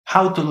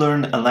How to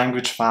learn a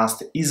language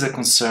fast is a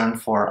concern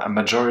for a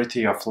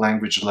majority of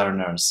language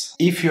learners.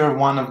 If you're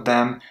one of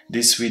them,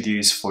 this video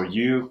is for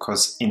you,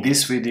 because in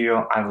this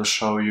video I will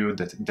show you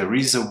that there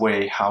is a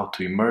way how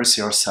to immerse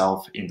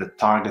yourself in the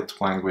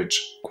target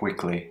language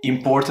quickly.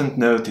 Important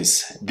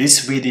notice,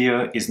 this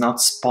video is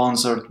not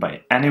sponsored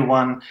by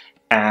anyone,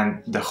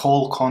 and the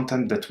whole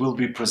content that will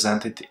be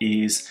presented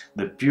is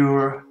the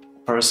pure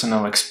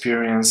personal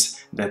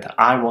experience that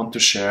I want to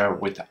share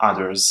with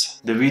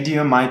others. The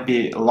video might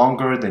be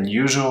longer than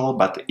usual,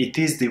 but it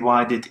is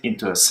divided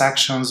into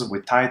sections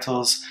with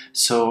titles,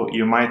 so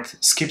you might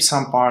skip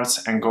some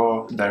parts and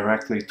go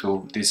directly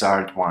to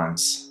desired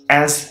ones.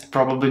 As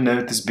probably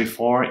noticed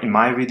before, in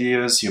my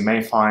videos you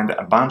may find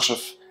a bunch of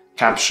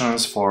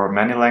captions for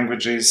many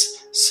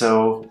languages,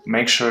 so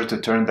make sure to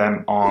turn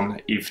them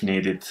on if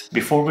needed.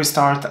 Before we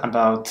start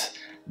about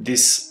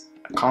this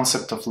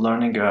concept of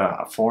learning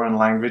a foreign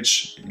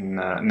language,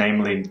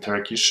 namely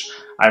Turkish,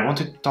 I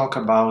wanted to talk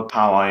about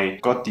how I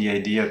got the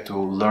idea to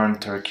learn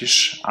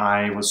Turkish.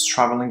 I was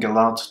traveling a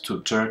lot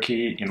to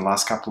Turkey in the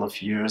last couple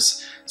of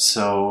years,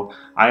 so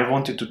I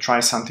wanted to try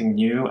something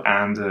new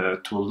and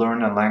to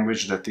learn a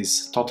language that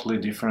is totally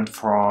different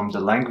from the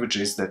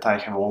languages that I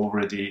have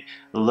already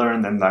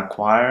learned and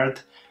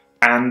acquired.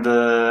 And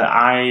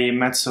I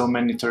met so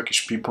many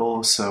Turkish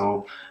people,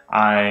 so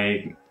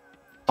I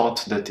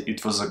thought that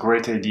it was a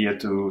great idea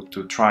to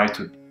try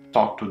to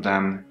talk to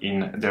them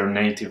in their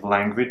native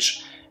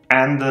language.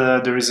 And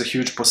there is a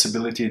huge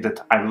possibility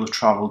that I will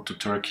travel to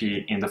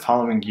Turkey in the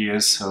following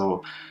years,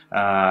 so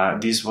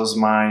this was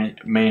my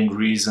main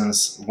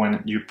reasons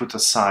when you put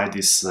aside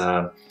this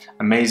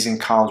amazing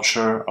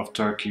culture of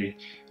Turkey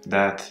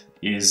that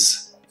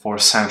is for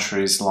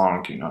centuries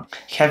long, you know.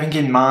 Having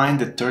in mind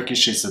that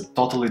Turkish is a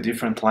totally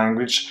different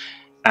language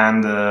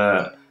and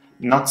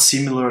not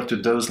similar to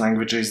those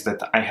languages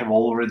that I have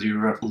already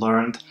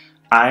learned,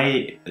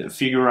 I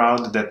figure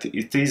out that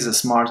it is a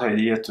smart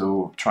idea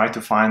to try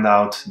to find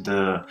out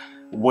the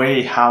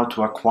way how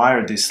to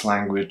acquire this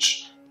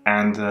language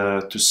and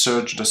to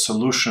search the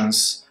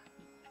solutions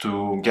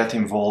to get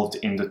involved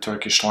in the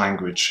Turkish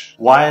language.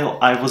 While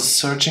I was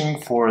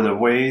searching for the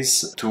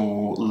ways to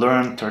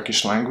learn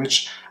Turkish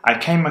language, I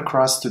came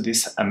across to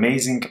this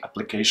amazing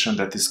application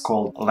that is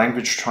called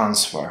Language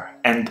Transfer.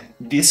 And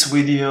this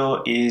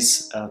video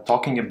is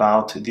talking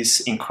about this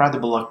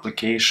incredible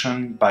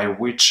application by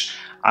which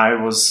I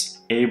was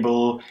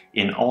able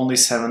in only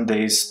 7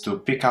 days to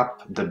pick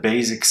up the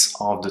basics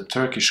of the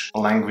Turkish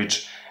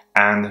language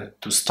and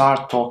to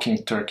start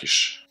talking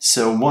Turkish.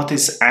 So what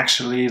is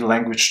actually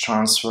language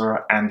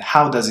transfer and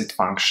how does it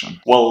function?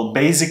 Well,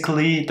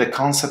 basically the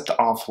concept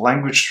of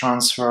language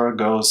transfer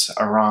goes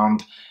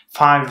around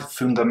 5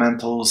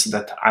 fundamentals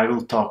that I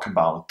will talk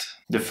about.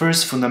 The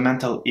first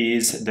fundamental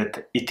is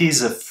that it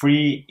is a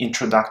free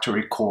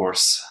introductory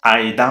course.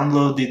 I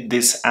downloaded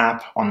this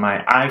app on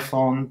my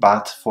iPhone,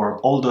 but for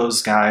all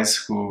those guys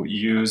who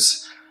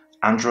use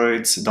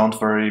Androids, don't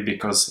worry,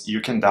 because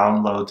you can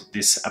download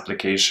this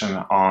application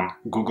on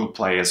Google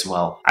Play as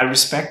well. I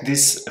respect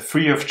this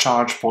free of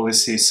charge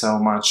policy so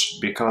much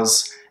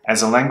because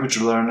as a language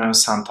learner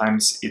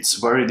sometimes it's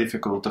very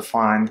difficult to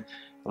find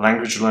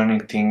language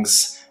learning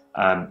things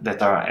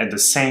that are at the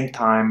same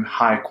time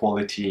high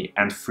quality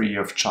and free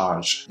of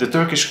charge. The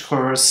Turkish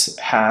course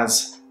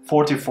has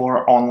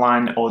 44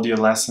 online audio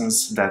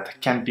lessons that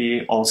can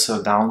be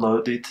also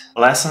downloaded.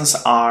 Lessons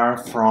are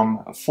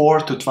from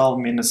 4 to 12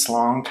 minutes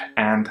long,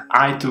 and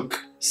I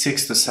took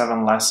 6 to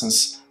 7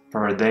 lessons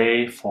per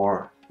day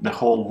for the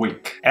whole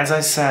week. As I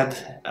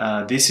said,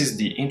 this is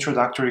the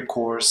introductory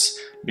course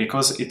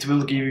because it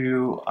will give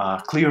you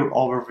a clear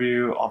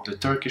overview of the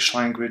Turkish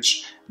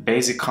language,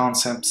 basic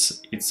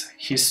concepts, its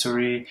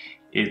history,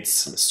 its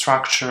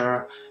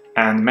structure,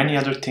 and many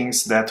other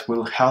things that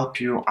will help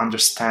you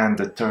understand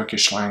the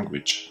Turkish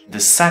language. The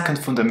second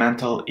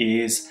fundamental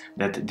is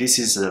that this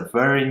is a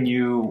very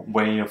new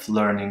way of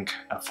learning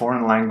a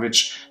foreign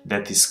language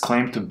that is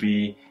claimed to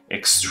be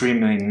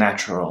extremely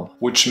natural,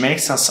 which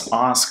makes us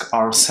ask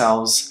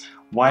ourselves,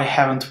 why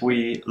haven't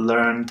we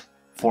learned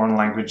foreign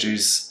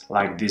languages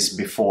like this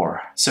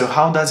before? So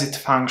how does it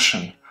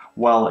function?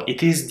 Well,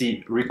 it is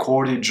the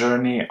recorded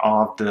journey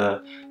of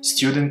the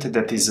student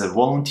that is a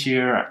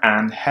volunteer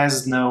and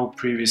has no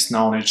previous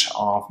knowledge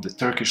of the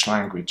Turkish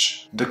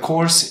language. The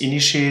course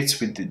initiates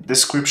with the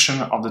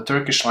description of the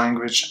Turkish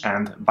language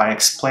and by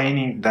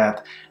explaining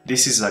that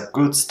this is a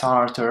good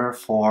starter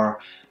for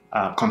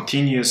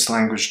continuous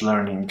language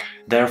learning.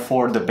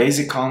 Therefore, the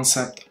basic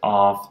concept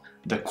of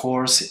the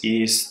course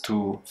is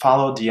to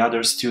follow the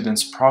other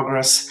students'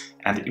 progress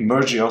and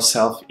immerse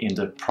yourself in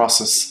the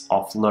process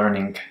of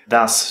learning.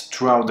 Thus,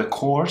 throughout the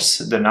course,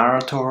 the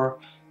narrator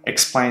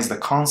explains the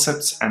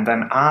concepts and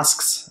then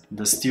asks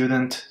the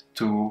student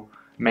to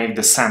make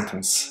the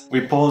sentence.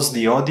 We pause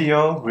the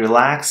audio,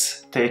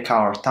 relax, take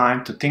our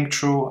time to think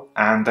through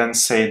and then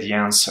say the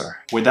answer,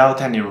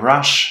 without any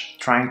rush,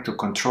 trying to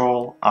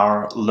control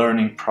our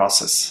learning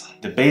process.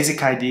 The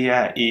basic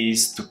idea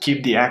is to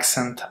keep the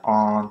accent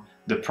on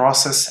the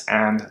process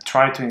and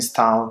try to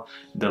install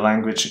the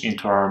language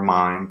into our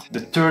mind. The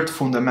third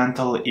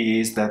fundamental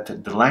is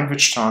that the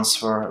language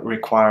transfer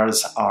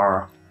requires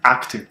our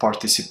active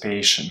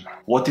participation.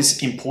 What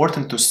is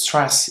important to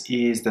stress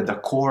is that the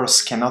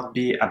course cannot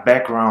be a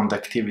background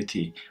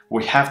activity.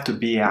 We have to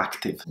be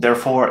active.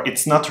 Therefore,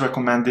 it's not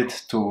recommended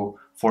to,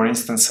 for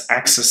instance,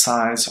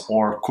 exercise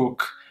or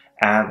cook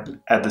and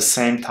at the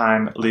same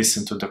time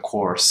listen to the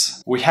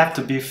course. We have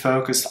to be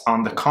focused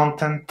on the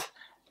content,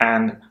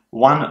 and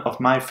one of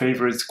my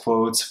favorite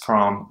quotes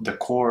from the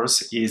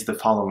course is the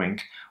following: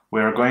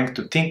 "We are going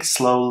to think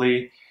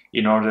slowly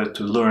in order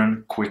to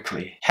learn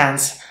quickly."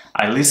 Hence,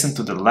 I listened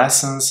to the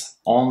lessons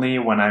only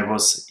when I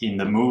was in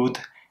the mood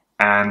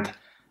and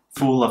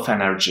full of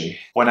energy.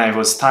 When I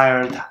was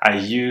tired, I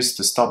used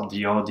to stop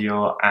the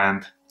audio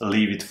and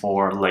leave it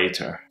for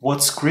later.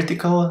 What's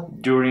critical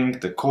during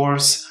the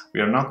course,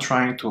 we are not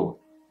trying to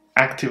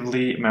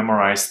actively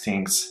memorize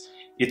things.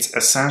 It's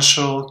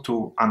essential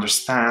to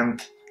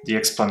understand the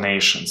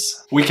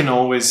explanations. We can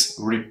always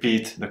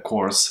repeat the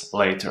course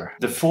later.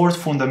 The fourth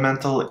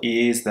fundamental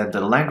is that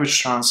the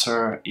language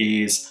transfer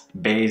is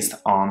based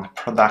on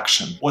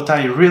production. What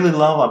I really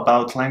love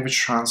about language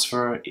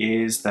transfer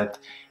is that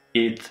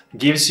it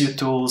gives you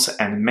tools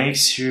and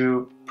makes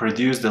you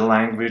produce the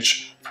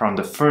language from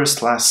the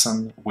first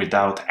lesson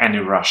without any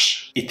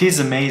rush. It is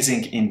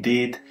amazing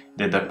indeed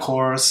that the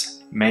course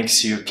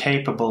makes you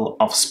capable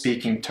of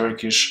speaking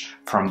Turkish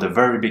from the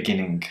very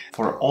beginning.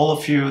 For all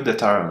of you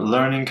that are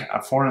learning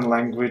a foreign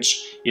language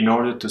in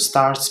order to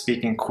start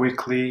speaking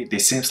quickly,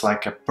 this seems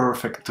like a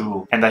perfect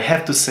tool. And I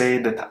have to say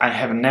that I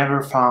have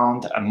never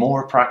found a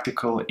more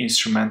practical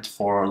instrument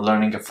for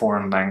learning a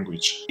foreign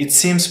language. It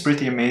seems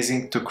pretty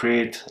amazing to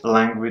create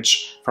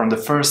language from the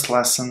first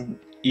lesson,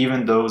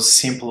 even those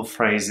simple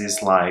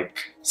phrases like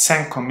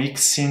 "Sen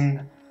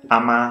komiksin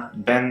ama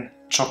ben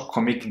çok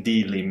komik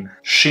değilim.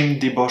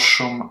 Şimdi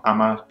boşum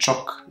ama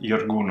çok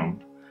yorgunum."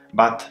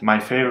 But my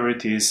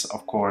favorite is,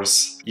 of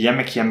course,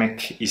 "Yemek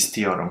yemek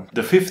istiyorum."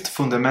 The fifth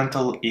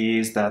fundamental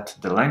is that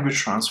the language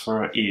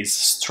transfer is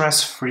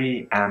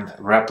stress-free and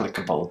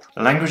replicable.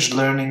 Language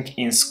learning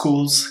in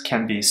schools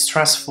can be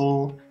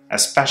stressful,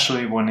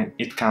 especially when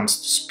it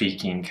comes to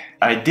speaking.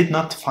 I did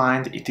not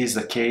find it is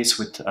the case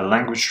with a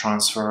language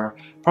transfer,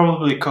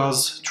 probably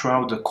because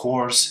throughout the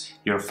course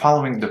you're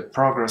following the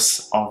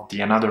progress of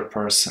the another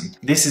person.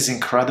 This is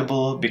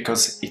incredible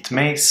because it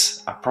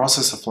makes a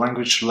process of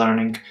language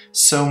learning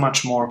so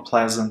much more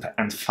pleasant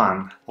and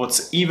fun.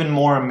 What's even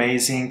more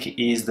amazing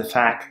is the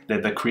fact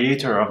that the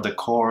creator of the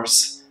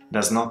course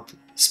does not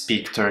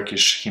speak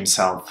Turkish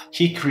himself.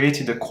 He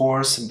created the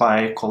course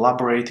by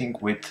collaborating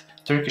with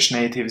Turkish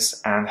natives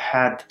and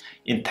had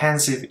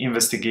intensive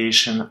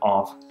investigation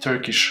of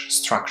Turkish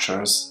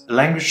structures.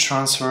 Language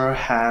transfer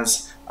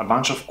has a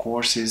bunch of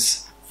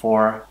courses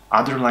for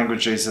other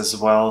languages as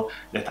well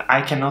that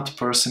I cannot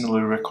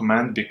personally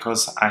recommend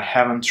because I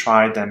haven't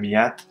tried them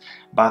yet,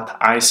 but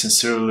I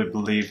sincerely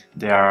believe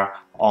they are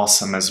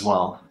awesome as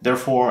well.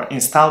 Therefore,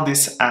 install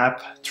this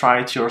app,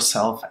 try it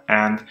yourself,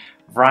 and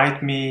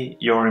write me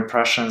your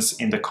impressions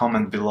in the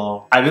comment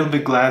below. I will be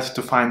glad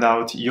to find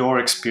out your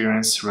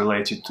experience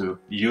related to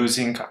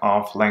using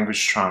of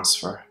language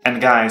transfer.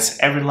 And guys,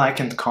 every like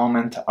and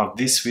comment of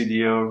this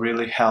video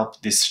really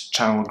helped this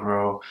channel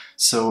grow.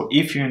 So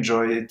if you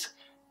enjoyed it,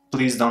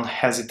 please don't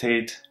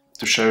hesitate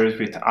to share it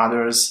with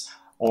others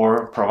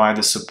or provide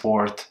the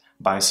support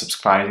by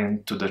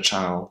subscribing to the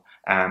channel.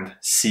 And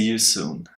see you soon.